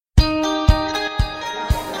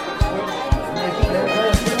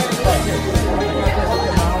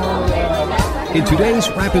In today's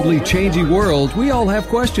rapidly changing world, we all have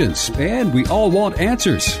questions, and we all want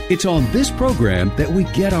answers. It's on this program that we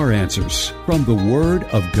get our answers from the Word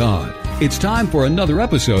of God. It's time for another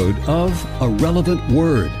episode of A Relevant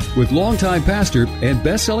Word with longtime pastor and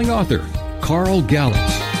best-selling author, Carl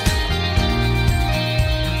Gallups.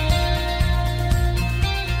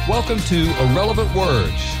 Welcome to A Relevant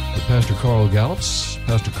Word with Pastor Carl Gallups.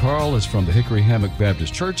 Pastor Carl is from the Hickory Hammock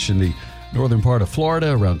Baptist Church in the northern part of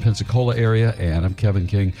Florida, around Pensacola area, and I'm Kevin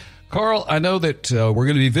King. Carl, I know that we're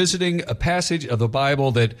going to be visiting a passage of the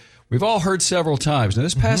Bible that we've all heard several times. Now,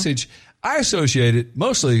 this passage, I associate it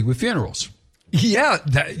mostly with funerals. Yeah,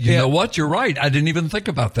 you know what? You're right. I didn't even think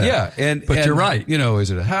about that. Yeah, but you're right. You know, is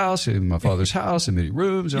it a house? In my father's house, and many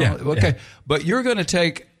rooms. And all, okay, but you're going to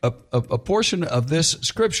take a portion of this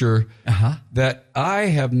scripture that I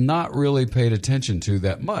have not really paid attention to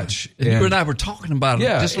that much. And you and I were talking about it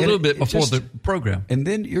just a little bit before the program. And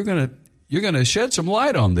then you're going to shed some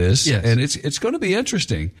light on this, and it's going to be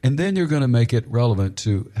interesting. And then you're going to make it relevant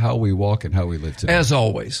to how we walk and how we live today. As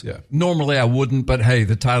always. Yeah. Normally I wouldn't, but hey,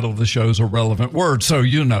 the title of the show is A Relevant Word, so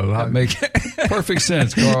you know. That makes perfect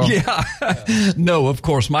sense, Carl. Yeah. No, of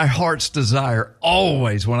course, my heart's desire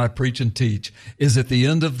always when I preach and teach is at the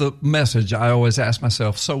end of the message, I always ask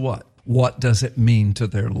myself, so what? What does it mean to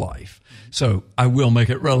their life? So I will make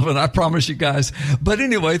it relevant, I promise you guys. But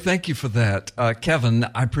anyway, thank you for that, Kevin.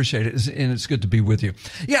 I appreciate it, and it's good to be with you.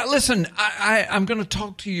 Yeah, listen, I'm going to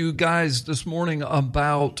talk to you guys this morning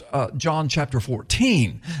about John chapter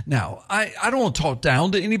 14. Now, I don't want to talk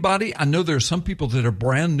down to anybody. I know there are some people that are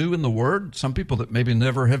brand new in the Word, some people that maybe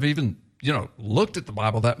never have even looked at the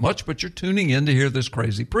Bible that much, but you're tuning in to hear this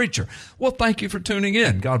crazy preacher. Well, thank you for tuning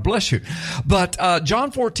in. God bless you. But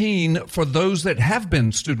John 14, for those that have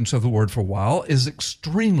been students of the Word for a while, is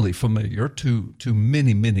extremely familiar to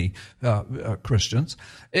many Christians.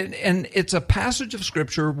 And it's a passage of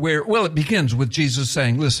Scripture where, it begins with Jesus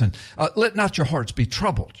saying, listen, let not your hearts be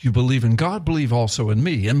troubled. You believe in God, believe also in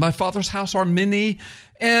me. In my Father's house are many.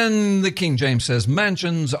 And the King James says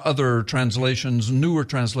mansions. Other translations, newer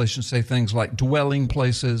translations, say things like dwelling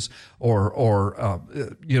places or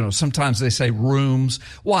sometimes they say rooms.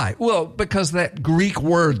 Why? Well, because that Greek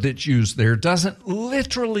word that's used there doesn't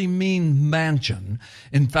literally mean mansion.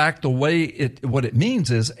 In fact, what it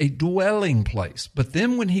means is a dwelling place. But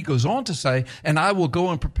then when he goes on to say, and I will go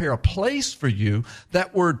and prepare a place for you,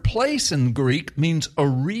 that word place in Greek means a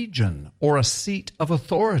region or a seat of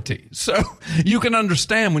authority. So you can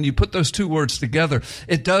understand when you put those two words together,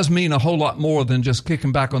 it does mean a whole lot more than just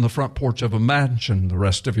kicking back on the front porch of a mansion the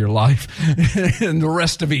rest of your life and the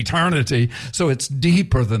rest of eternity. So it's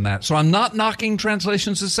deeper than that. So I'm not knocking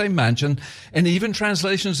translations that say mansion and even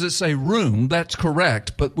translations that say room. That's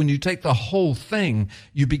correct. But when you take the whole thing,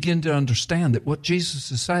 you begin to understand that what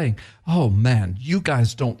Jesus is saying, oh man, you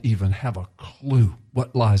guys don't even have a clue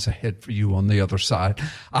what lies ahead for you on the other side.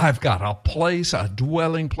 I've got a place, a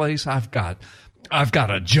dwelling place. I've got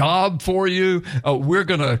a job for you. We're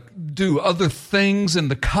going to do other things in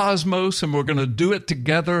the cosmos, and we're going to do it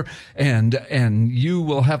together, and you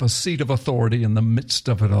will have a seat of authority in the midst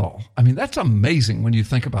of it all. I mean, that's amazing when you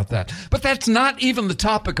think about that. But that's not even the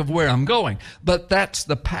topic of where I'm going. But that's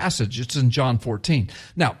the passage. It's in John 14.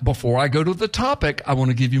 Now, before I go to the topic, I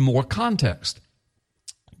want to give you more context.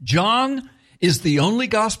 John is the only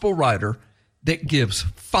gospel writer that gives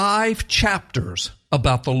 5 chapters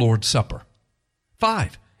about the Lord's Supper.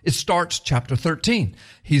 5. It starts chapter 13.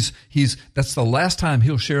 That's the last time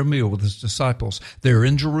he'll share a meal with his disciples. They're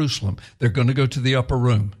in Jerusalem. They're going to go to the upper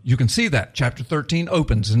room. You can see that. Chapter 13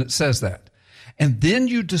 opens and it says that. And then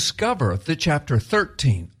you discover that chapter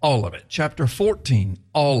 13, all of it. Chapter 14,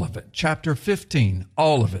 all of it. Chapter 15,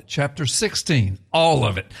 all of it. Chapter 16, all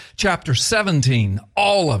of it. Chapter 17,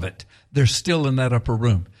 all of it. They're still in that upper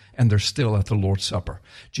room. And they're still at the Lord's Supper.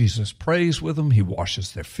 Jesus prays with them. He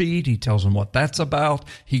washes their feet. He tells them what that's about.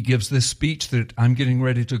 He gives this speech that I'm getting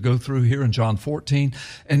ready to go through here in John 14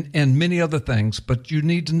 and many other things. But you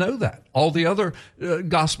need to know that. All the other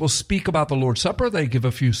Gospels speak about the Lord's Supper. They give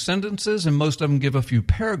a few sentences and most of them give a few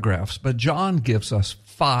paragraphs. But John gives us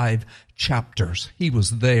 5 chapters. He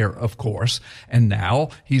was there, of course. And now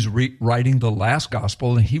he's writing the last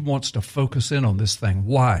Gospel and he wants to focus in on this thing.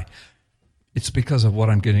 Why? It's because of what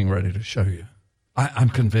I'm getting ready to show you. I'm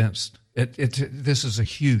convinced. This is a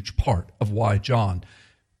huge part of why John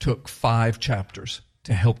took 5 chapters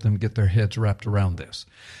to help them get their heads wrapped around this.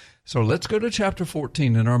 So let's go to chapter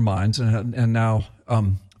 14 in our minds. And now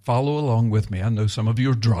Follow along with me. I know some of you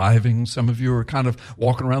are driving. Some of you are kind of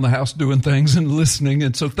walking around the house doing things and listening.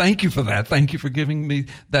 And so thank you for that. Thank you for giving me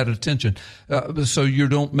that attention. So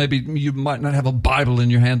maybe you might not have a Bible in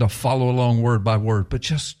your hand to follow along word by word, but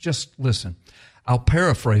just listen. I'll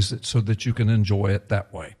paraphrase it so that you can enjoy it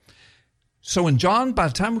that way. So by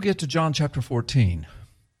the time we get to John chapter 14,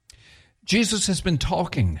 Jesus has been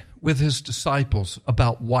talking with his disciples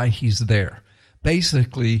about why he's there.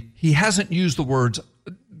 Basically, he hasn't used the words,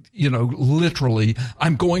 literally,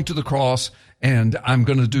 I'm going to the cross and I'm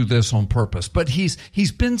going to do this on purpose. But he's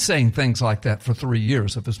been saying things like that for 3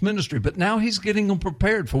 years of his ministry. But now he's getting them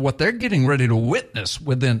prepared for what they're getting ready to witness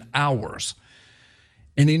within hours.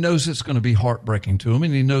 And he knows it's going to be heartbreaking to them,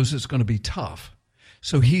 and he knows it's going to be tough.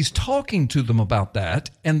 So he's talking to them about that,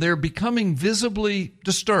 and they're becoming visibly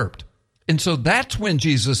disturbed. And so that's when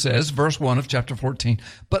Jesus says, verse 1 of chapter 14,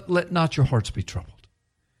 but let not your hearts be troubled.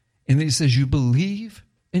 And then he says, you believe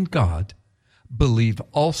in God, believe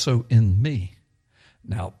also in me.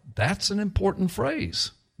 Now, that's an important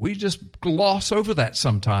phrase. We just gloss over that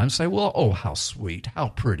sometimes, say, well, oh, how sweet, how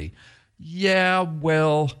pretty. Yeah,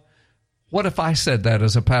 well, what if I said that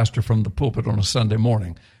as a pastor from the pulpit on a Sunday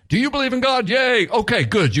morning? Do you believe in God? Yay. Okay,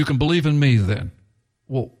 good. You can believe in me then.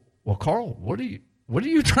 Well, Carl, what are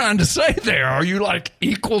you trying to say there? Are you like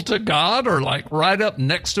equal to God or like right up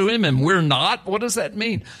next to him and we're not? What does that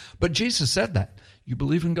mean? But Jesus said that. You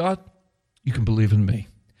believe in God, you can believe in me.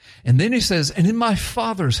 And then he says, and in my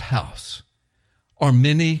Father's house are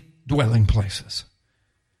many dwelling places.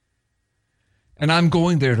 And I'm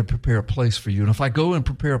going there to prepare a place for you. And if I go and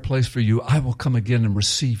prepare a place for you, I will come again and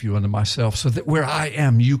receive you unto myself, so that where I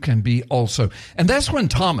am, you can be also. And that's when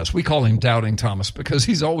Thomas, we call him Doubting Thomas, because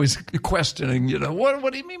he's always questioning,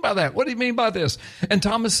 what do you mean by that? What do you mean by this? And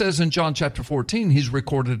Thomas says in John chapter 14, he's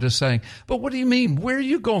recorded as saying, but what do you mean? Where are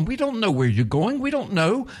you going? We don't know where you're going. We don't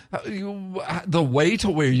know the way to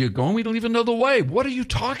where you're going. We don't even know the way. What are you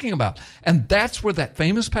talking about? And that's where that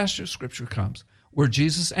famous passage of Scripture comes, where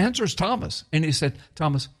Jesus answers Thomas. And he said,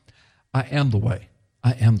 Thomas, I am the way,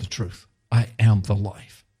 I am the truth, I am the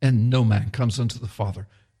life. And no man comes unto the Father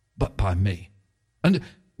but by me. And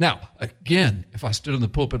now, again, if I stood in the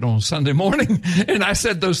pulpit on Sunday morning and I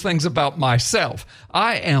said those things about myself,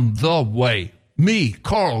 I am the way. Me,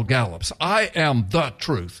 Carl Gallups, I am the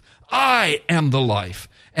truth. I am the life.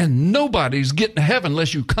 And nobody's getting to heaven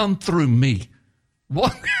unless you come through me.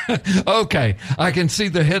 What? Okay, I can see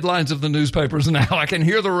the headlines of the newspapers now. I can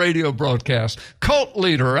hear the radio broadcast. Cult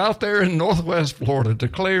leader out there in Northwest Florida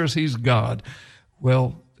declares he's God.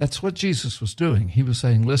 Well, that's what Jesus was doing. He was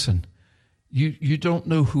saying, listen, you don't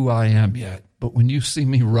know who I am yet, but when you see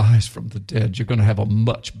me rise from the dead, you're going to have a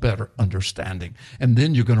much better understanding. And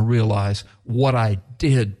then you're going to realize what I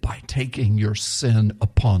did by taking your sin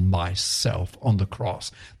upon myself on the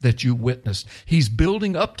cross that you witnessed. He's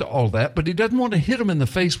building up to all that, but he doesn't want to hit them in the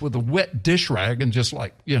face with a wet dish rag and just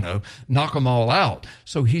knock them all out.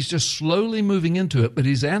 So he's just slowly moving into it, but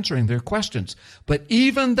he's answering their questions. But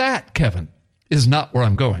even that, Kevin, is not where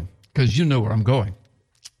I'm going, because you know where I'm going.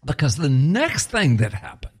 Because the next thing that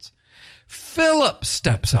happens, Philip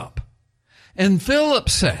steps up, and Philip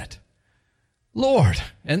said, Lord,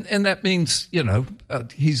 and that means,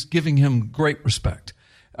 he's giving him great respect,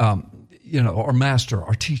 our master,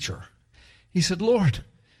 our teacher. He said, Lord,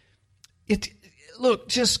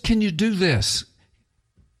 can you do this?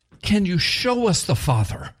 Can you show us the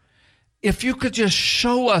Father? If you could just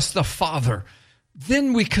show us the Father,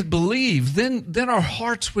 then we could believe. Then our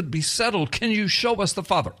hearts would be settled. Can you show us the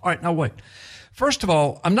Father? All right, now wait. First of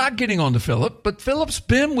all, I'm not getting on to Philip, but Philip's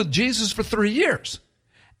been with Jesus for 3 years.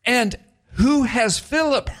 And who has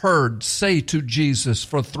Philip heard say to Jesus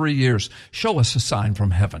for 3 years, show us a sign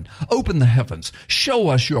from heaven, open the heavens, show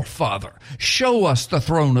us your Father, show us the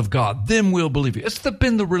throne of God, then we'll believe you. It's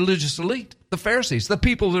been the religious elite, the Pharisees, the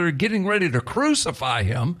people that are getting ready to crucify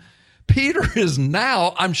him. Peter is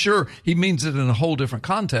now, I'm sure he means it in a whole different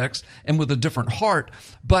context and with a different heart,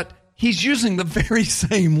 but he's using the very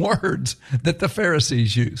same words that the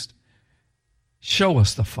Pharisees used. Show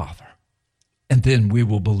us the Father, and then we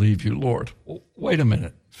will believe you, Lord. Well, wait a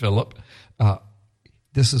minute, Philip.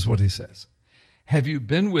 This is what he says. Have you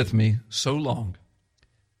been with me so long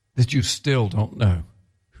that you still don't know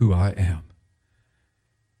who I am?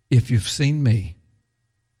 If you've seen me,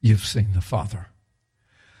 you've seen the Father.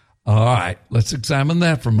 All right, let's examine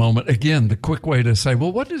that for a moment. Again, the quick way to say,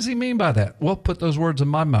 well, what does he mean by that? Well, put those words in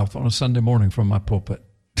my mouth on a Sunday morning from my pulpit.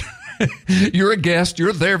 You're a guest,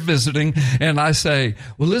 you're there visiting, and I say,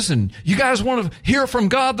 well, listen, you guys want to hear from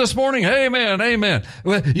God this morning? Amen, amen.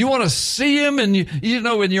 Well, you want to see him and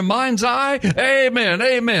in your mind's eye? Amen,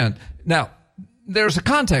 amen. Now, there's a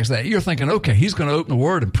context to that. You're thinking, okay, he's going to open the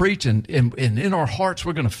word and preach, and in our hearts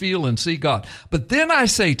we're going to feel and see God. But then I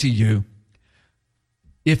say to you,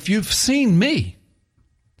 if you've seen me,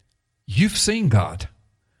 you've seen God.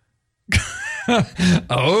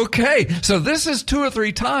 Okay, so this is 2 or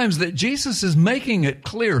 3 times that Jesus is making it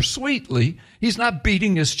clear sweetly. He's not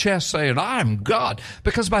beating his chest saying, I'm God.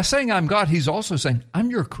 Because by saying I'm God, he's also saying,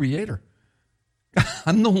 I'm your creator.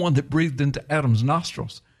 I'm the one that breathed into Adam's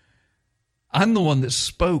nostrils. I'm the one that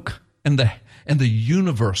spoke and the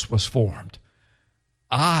universe was formed.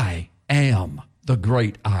 I am the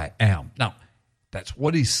great I am. Now, that's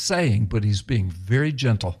what he's saying, but he's being very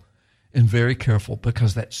gentle and very careful,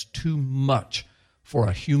 because that's too much for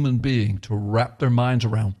a human being to wrap their minds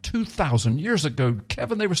around. 2,000 years ago,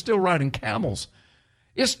 Kevin, they were still riding camels.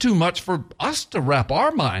 It's too much for us to wrap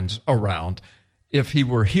our minds around. If he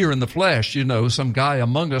were here in the flesh, some guy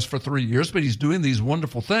among us for 3 years, but he's doing these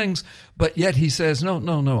wonderful things, but yet he says,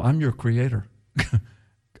 no, I'm your creator.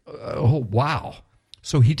 Oh, wow.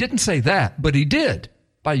 So he didn't say that, but he did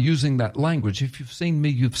by using that language. If you've seen me,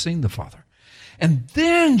 you've seen the Father. And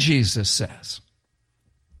then Jesus says,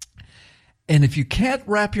 and if you can't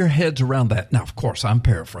wrap your heads around that, now, of course, I'm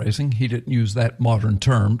paraphrasing. He didn't use that modern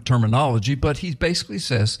terminology, but he basically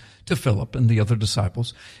says to Philip and the other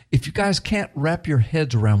disciples, if you guys can't wrap your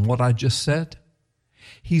heads around what I just said,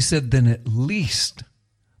 he said, then at least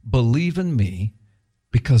believe in me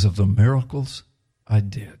because of the miracles I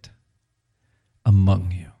did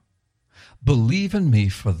among you. Believe in me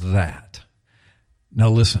for that. Now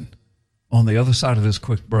listen. On the other side of this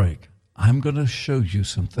quick break, I'm going to show you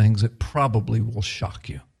some things that probably will shock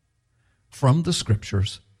you from the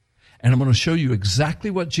scriptures. And I'm going to show you exactly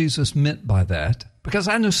what Jesus meant by that. Because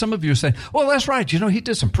I know some of you are saying, well, that's right. He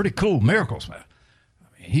did some pretty cool miracles, man.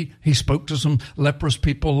 He spoke to some leprous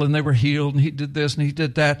people and they were healed, and he did this and he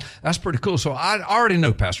did that. That's pretty cool. So I already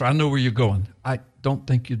know, Pastor. I know where you're going. I don't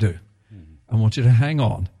think you do. I want you to hang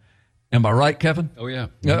on. Am I right, Kevin? Oh, yeah.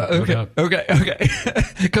 Okay.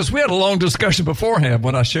 Because we had a long discussion beforehand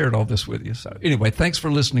when I shared all this with you. So anyway, thanks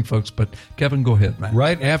for listening, folks. But Kevin, go ahead, man.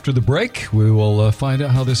 Right after the break, we will find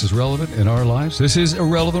out how this is relevant in our lives. This is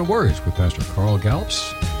Irrelevant Words with Pastor Carl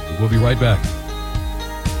Gallups. We'll be right back.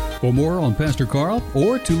 For more on Pastor Carl,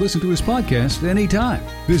 or to listen to his podcast anytime,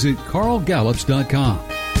 visit carlgallups.com.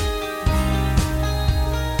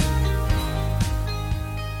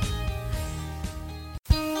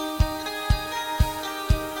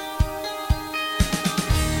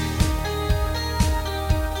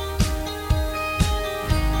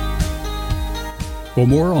 For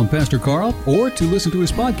more on Pastor Carl, or to listen to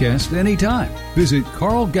his podcast anytime, visit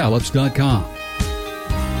carlgallups.com.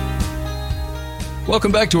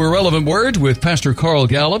 Welcome back to Irrelevant Words with Pastor Carl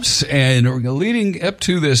Gallups. And leading up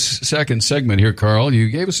to this second segment here, Carl, you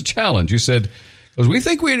gave us a challenge. You said, because we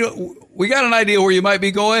think we got an idea where you might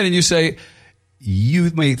be going, and you say, you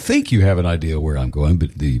may think you have an idea where I'm going,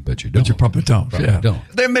 but you don't. But you probably don't. Don't.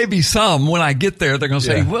 There may be some, when I get there, they're going to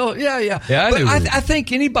say, well, yeah. I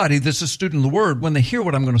think anybody that's a student of the Word, when they hear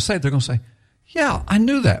what I'm going to say, they're going to say, yeah, I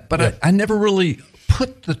knew that. But I never really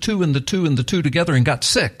put the two and the two and the two together and got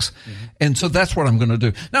 6. Mm-hmm. And so that's what I'm going to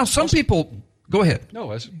do. Now, some people, go ahead.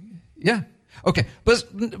 No, yeah. Okay.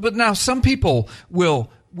 But now some people will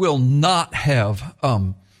not have,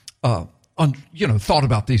 thought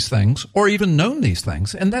about these things or even known these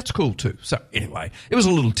things, and that's cool too. So anyway, it was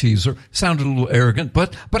a little teaser, sounded a little arrogant,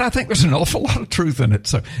 but I think there's an awful lot of truth in it.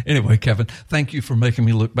 So anyway, Kevin, thank you for making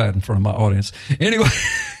me look bad in front of my audience. Anyway,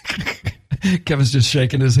 Kevin's just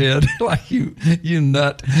shaking his head like you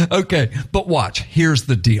nut. Okay, but watch. Here's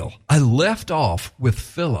the deal. I left off with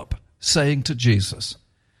Philip saying to Jesus,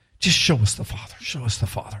 just show us the Father. Show us the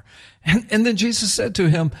Father. And then Jesus said to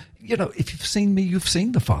him, if you've seen me, you've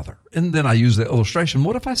seen the Father. And then I used the illustration.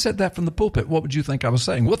 What if I said that from the pulpit? What would you think I was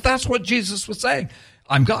saying? Well, that's what Jesus was saying.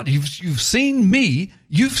 I'm God. You've seen me.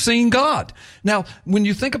 You've seen God. Now, when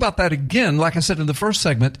you think about that again, like I said in the first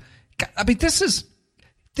segment, I mean, this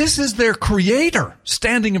is their creator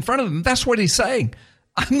standing in front of them. That's what he's saying.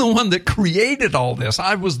 I'm the one that created all this.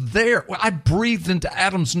 I was there. I breathed into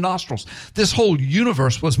Adam's nostrils. This whole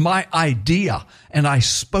universe was my idea, and I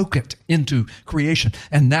spoke it into creation.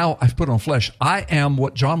 And now I've put on flesh. I am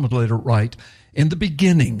what John would later write, in the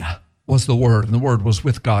beginning was the Word, and the Word was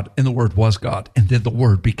with God, and the Word was God. And then the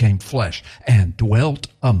Word became flesh and dwelt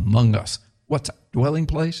among us. What's a dwelling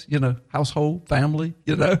place? Household, family,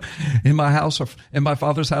 in my house or in my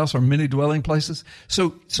Father's house are many dwelling places.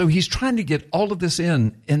 So he's trying to get all of this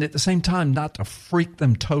in, and at the same time, not to freak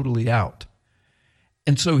them totally out.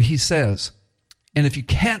 And so he says, and if you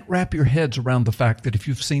can't wrap your heads around the fact that if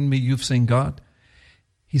you've seen me, you've seen God,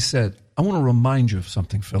 he said, I want to remind you of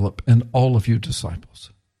something, Philip, and all of you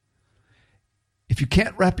disciples. If you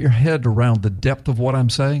can't wrap your head around the depth of what I'm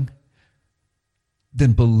saying,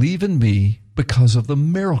 then believe in me because of the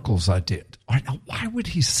miracles I did. All right, now, why would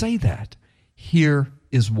he say that? Here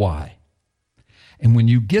is why. And when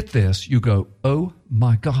you get this, you go, oh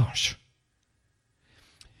my gosh.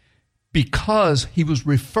 Because he was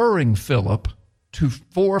referring Philip to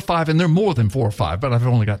 4 or 5, and there are more than 4 or 5, but I've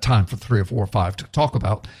only got time for 3 or 4 or 5 to talk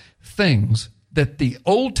about things that the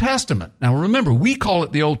Old Testament, now remember, we call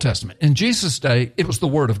it the Old Testament. In Jesus' day, it was the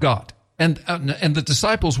Word of God. And the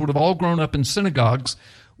disciples would have all grown up in synagogues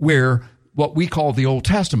where what we call the Old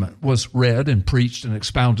Testament was read and preached and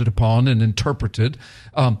expounded upon and interpreted.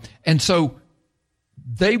 And so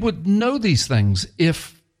they would know these things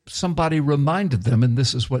if somebody reminded them, and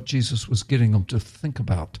this is what Jesus was getting them to think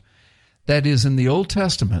about. That is, in the Old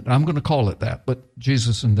Testament, I'm going to call it that, but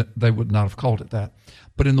Jesus and they would not have called it that.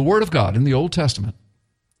 But in the Word of God, in the Old Testament,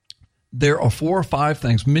 there are 4 or 5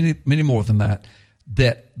 things, many more than that,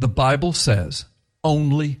 that the Bible says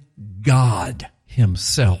only God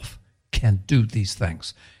himself can do these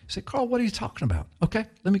things. You say, Carl, what are you talking about? Okay,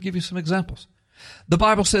 let me give you some examples. The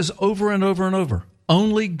Bible says over and over and over,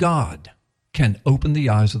 only God can open the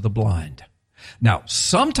eyes of the blind. Now,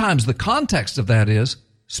 sometimes the context of that is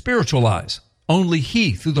spiritual eyes. Only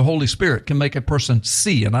he, through the Holy Spirit, can make a person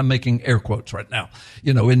see, and I'm making air quotes right now,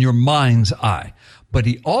 in your mind's eye. But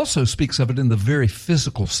he also speaks of it in the very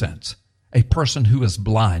physical sense. A person who is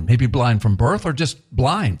blind, maybe blind from birth or just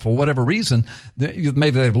blind for whatever reason.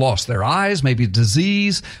 Maybe they've lost their eyes, maybe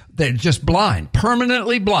disease. They're just blind,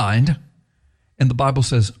 permanently blind. And the Bible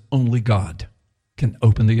says only God can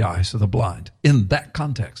open the eyes of the blind. In that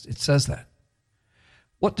context, it says that.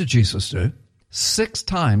 What did Jesus do? 6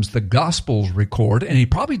 times the Gospels record, and he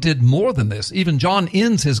probably did more than this. Even John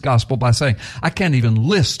ends his Gospel by saying, I can't even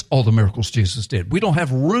list all the miracles Jesus did. We don't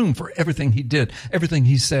have room for everything he did, everything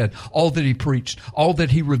he said, all that he preached, all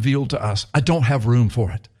that he revealed to us. I don't have room for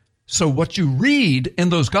it. So what you read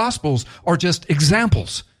in those Gospels are just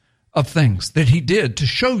examples of things that he did to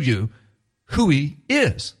show you who he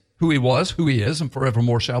is, who he was, who he is, and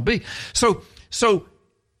forevermore shall be. So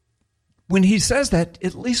when he says that,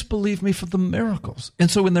 at least believe me for the miracles. And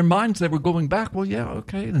so in their minds, they were going back, well, yeah,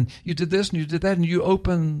 okay, and you did this and you did that, and you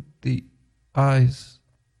opened the eyes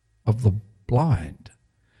of the blind.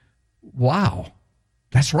 Wow,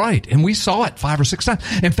 that's right. And we saw it 5 or 6 times.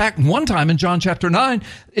 In fact, one time in John chapter 9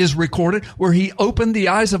 is recorded where he opened the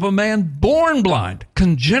eyes of a man born blind,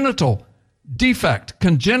 congenital defect,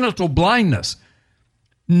 congenital blindness.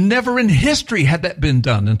 Never in history had that been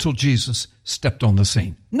done until Jesus stepped on the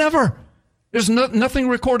scene. Never. There's nothing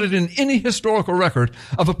recorded in any historical record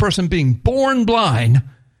of a person being born blind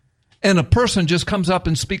and a person just comes up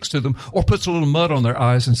and speaks to them or puts a little mud on their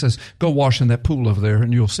eyes and says, go wash in that pool over there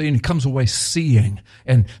and you'll see. And he comes away seeing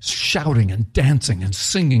and shouting and dancing and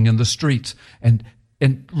singing in the streets and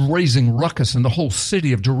raising ruckus in the whole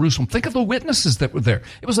city of Jerusalem. Think of the witnesses that were there.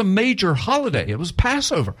 It was a major holiday. It was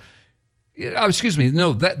Passover.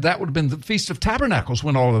 That would have been the Feast of Tabernacles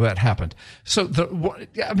when all of that happened. So, there would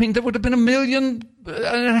have been 1.5 million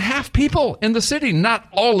people in the city. Not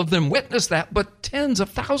all of them witnessed that, but tens of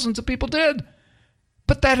thousands of people did.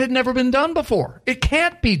 But that had never been done before. It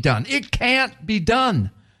can't be done. It can't be done.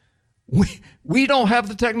 We don't have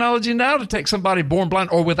the technology now to take somebody born blind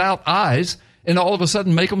or without eyes and all of a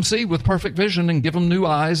sudden make them see with perfect vision and give them new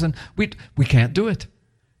eyes. And we can't do it.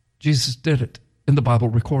 Jesus did it, and the Bible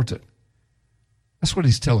records it. That's what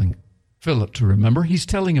he's telling Philip to remember. He's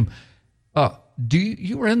telling him,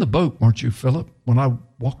 you were in the boat, weren't you, Philip, when I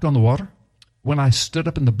walked on the water? When I stood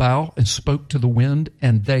up in the bow and spoke to the wind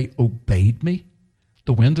and they obeyed me?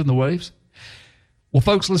 The wind and the waves? Well,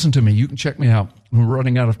 folks, listen to me. You can check me out. We're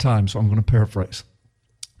running out of time, so I'm going to paraphrase.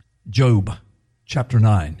 Job chapter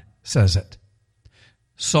 9 says it.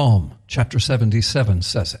 Psalm chapter 77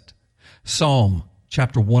 says it. Psalm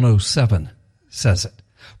chapter 107 says it.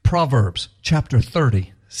 Proverbs chapter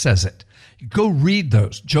 30 says it. Go read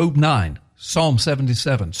those. Job 9, Psalm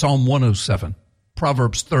 77, Psalm 107,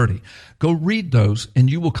 Proverbs 30. Go read those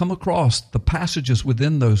and you will come across the passages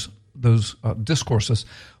within those discourses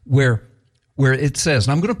where it says,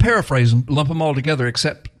 and I'm going to paraphrase and lump them all together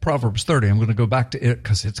except Proverbs 30. I'm going to go back to it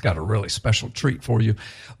because it's got a really special treat for you.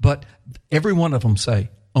 But every one of them say,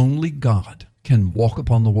 only God can walk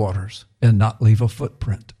upon the waters and not leave a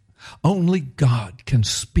footprint. Only God can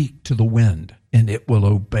speak to the wind and it will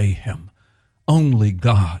obey him. Only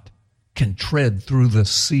God can tread through the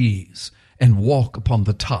seas and walk upon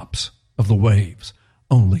the tops of the waves.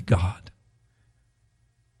 Only God.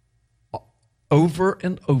 Over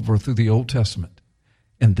and over through the Old Testament,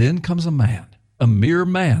 And then comes a man, a mere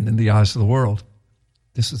man in the eyes of the world.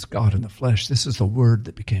 This is God in the flesh. This is the Word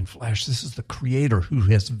that became flesh. This is the Creator who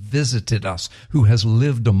has visited us, who has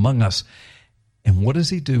lived among us. And what does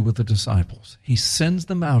he do with the disciples? He sends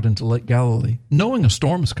them out into Lake Galilee, knowing a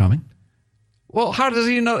storm is coming. Well, how does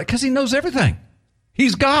he know that? Because he knows everything.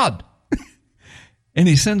 He's God. And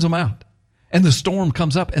he sends them out. And the storm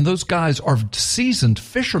comes up, and those guys are seasoned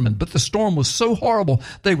fishermen, but the storm was so horrible,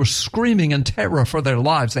 they were screaming in terror for their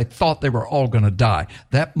lives. They thought they were all going to die.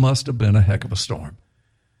 That must have been a heck of a storm.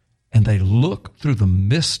 And they look through the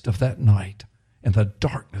mist of that night and the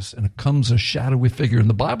darkness, and it comes a shadowy figure. And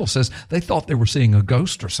the Bible says they thought they were seeing a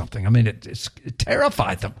ghost or something. I mean, it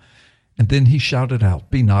terrified them. And then he shouted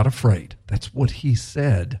out, "Be not afraid." That's what he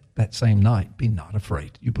said that same night. Be not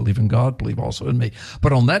afraid. You believe in God, believe also in me.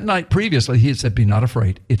 But on that night previously, he had said, "Be not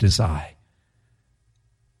afraid. It is I."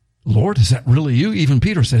 Lord, is that really you? Even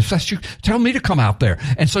Peter said, "If that's you, tell me to come out there."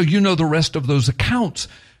 And so you know the rest of those accounts.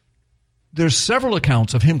 There's several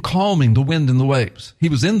accounts of him calming the wind and the waves. He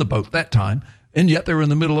was in the boat that time, and yet they were in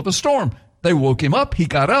the middle of a storm. They woke him up. He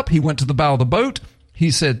got up. He went to the bow of the boat. He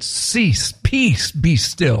said, "Cease, peace, be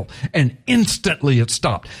still." And instantly it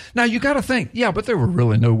stopped. Now you got to think, yeah, but there were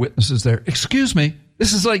really no witnesses there. Excuse me,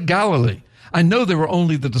 this is Lake Galilee. I know there were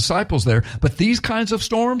only the disciples there, but these kinds of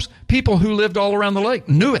storms, people who lived all around the lake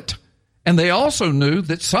knew it. And they also knew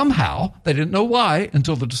that somehow, they didn't know why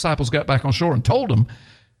until the disciples got back on shore and told them,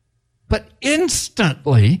 but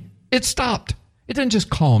instantly it stopped. It didn't just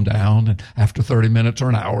calm down, and after 30 minutes or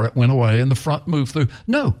an hour, it went away and the front moved through.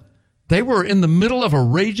 No, they were in the middle of a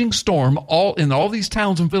raging storm in all these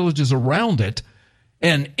towns and villages around it,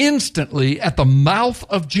 and instantly at the mouth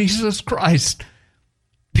of Jesus Christ,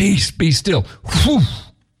 peace, be still. Whew,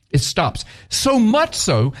 it stops. So much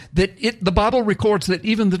so that the Bible records that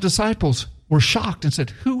even the disciples were shocked and said,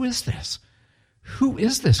 "Who is this? Who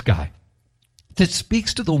is this guy that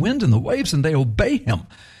speaks to the wind and the waves and they obey him?"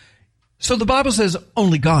 So the Bible says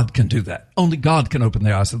only God can do that. Only God can open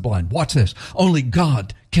the eyes of the blind. Watch this. Only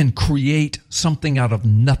God can create something out of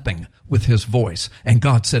nothing with his voice. And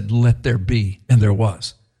God said, "Let there be," and there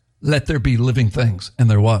was. Let there be living things,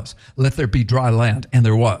 and there was. Let there be dry land, and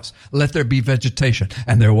there was. Let there be vegetation,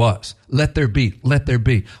 and there was. Let there be, let there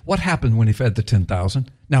be. What happened when he fed the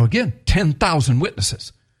 10,000? Now again, 10,000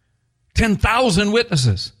 witnesses. 10,000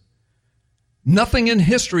 witnesses. Nothing in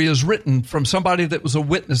history is written from somebody that was a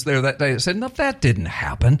witness there that day that said, "No, that didn't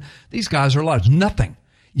happen. These guys are liars." Nothing.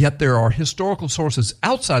 Yet there are historical sources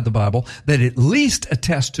outside the Bible that at least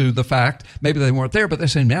attest to the fact, maybe they weren't there, but they're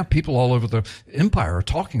saying, man, people all over the empire are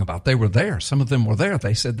talking about they were there. Some of them were there.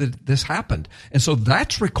 They said that this happened. And so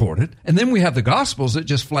that's recorded. And then we have the Gospels that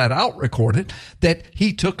just flat out recorded that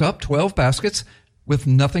he took up 12 baskets with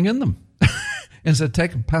nothing in them and said,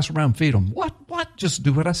 "Take them, pass around, feed them." What? Just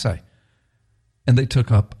do what I say. And they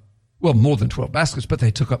took up, well, more than 12 baskets, but they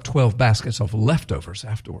took up 12 baskets of leftovers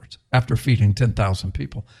afterwards, after feeding 10,000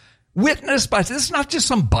 people. Witnessed by, this is not just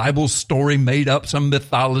some Bible story made up, some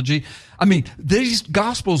mythology. I mean, these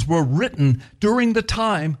Gospels were written during the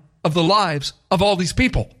time of the lives of all these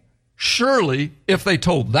people. Surely, if they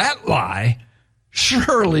told that lie,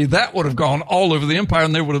 surely that would have gone all over the empire,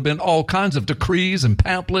 and there would have been all kinds of decrees and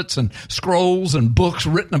pamphlets and scrolls and books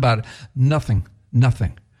written about it. Nothing.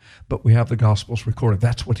 But we have the Gospels recorded.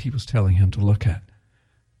 That's what he was telling him to look at.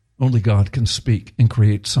 Only God can speak and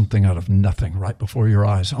create something out of nothing right before your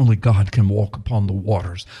eyes. Only God can walk upon the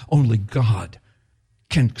waters. Only God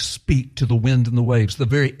can speak to the wind and the waves, the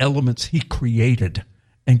very elements he created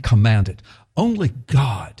and commanded. Only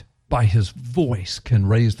God, by his voice, can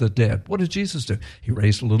raise the dead. What did Jesus do? He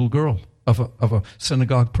raised a little girl of a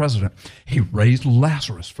synagogue president. He raised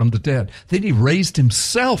Lazarus from the dead. Then he raised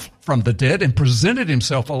himself from the dead and presented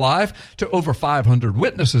himself alive to over 500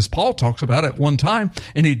 witnesses. Paul talks about it at one time,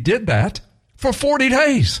 and he did that for 40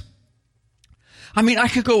 days. I mean, I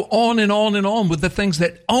could go on and on and on with the things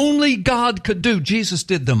that only God could do. Jesus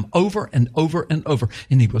did them over and over and over.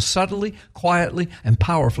 And he was subtly, quietly, and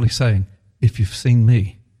powerfully saying, "If you've seen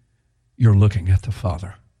me, you're looking at the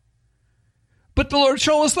Father." But the Lord,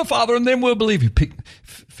 show us the Father, and then we'll believe you.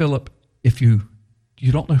 Philip, if you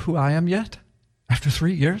don't know who I am yet, after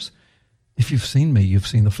 3 years, if you've seen me, you've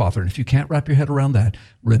seen the Father. And if you can't wrap your head around that,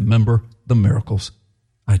 remember the miracles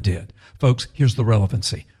I did. Folks, here's the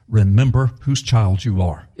relevancy. Remember whose child you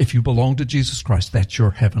are. If you belong to Jesus Christ, that's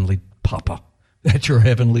your heavenly Papa. That's your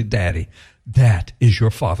heavenly Daddy. That is your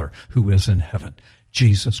Father who is in heaven.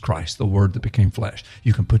 Jesus Christ, the Word that became flesh.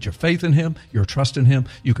 You can put your faith in him, your trust in him,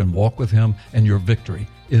 you can walk with him, and your victory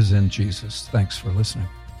is in Jesus. Thanks for listening.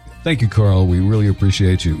 Thank you, Carl. We really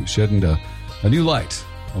appreciate you shedding a new light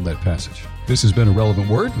on that passage. This has been A Relevant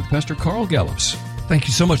Word with Pastor Carl Gallups. Thank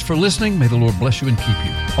you so much for listening. May the Lord bless you and keep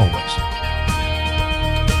you always.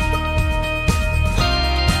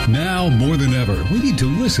 Now more than ever, we need to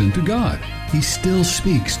listen to God. He still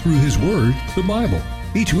speaks through His Word, the Bible.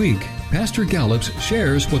 Each week, Pastor Gallups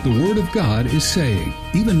shares what the Word of God is saying,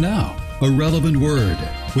 even now. A Relevant Word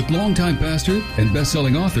with longtime pastor and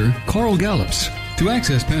best-selling author Carl Gallups. To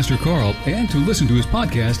access Pastor Carl and to listen to his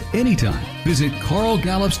podcast anytime, visit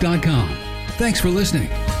carlgallups.com. Thanks for listening.